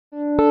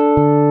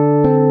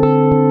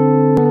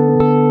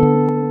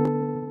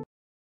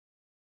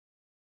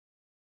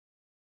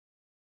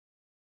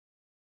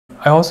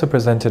I also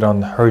presented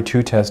on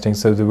HER2 testing.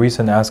 So the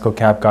recent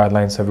ASCO-CAP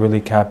guidelines have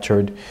really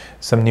captured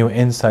some new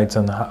insights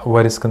on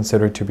what is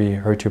considered to be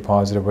HER2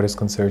 positive, what is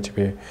considered to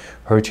be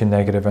HER2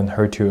 negative, and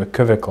HER2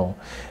 equivocal.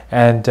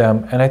 And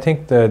I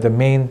think the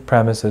main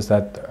premise is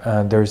that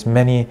there's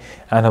many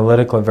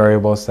analytical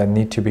variables that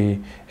need to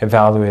be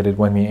evaluated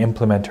when we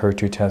implement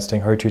HER2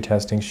 testing. HER2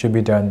 testing should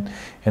be done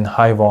in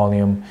high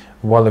volume,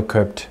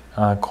 well-equipped,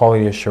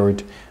 quality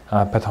assured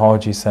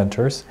pathology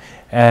centers.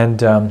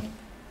 And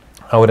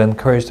I would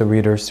encourage the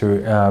readers to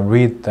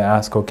read the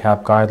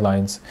ASCO-CAP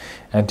guidelines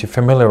and to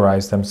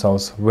familiarize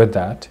themselves with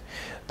that.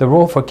 The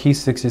role for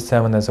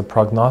Ki67 as a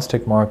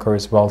prognostic marker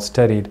is well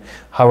studied.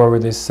 However,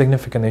 there's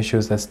significant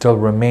issues that still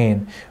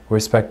remain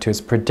with respect to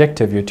its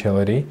predictive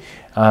utility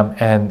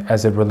and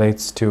as it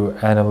relates to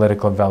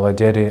analytical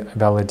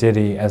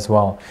validity as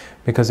well,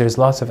 because there's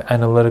lots of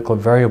analytical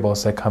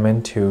variables that come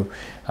into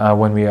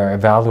when we are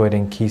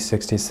evaluating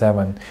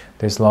Ki67.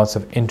 There's lots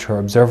of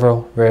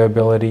inter-observer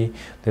variability.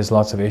 There's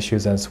lots of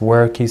issues as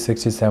where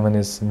Ki67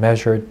 is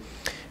measured,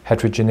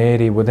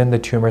 heterogeneity within the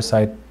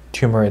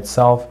tumor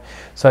itself.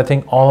 So I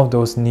think all of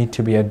those need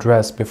to be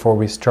addressed before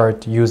we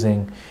start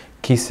using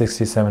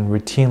Ki67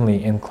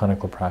 routinely in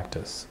clinical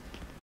practice.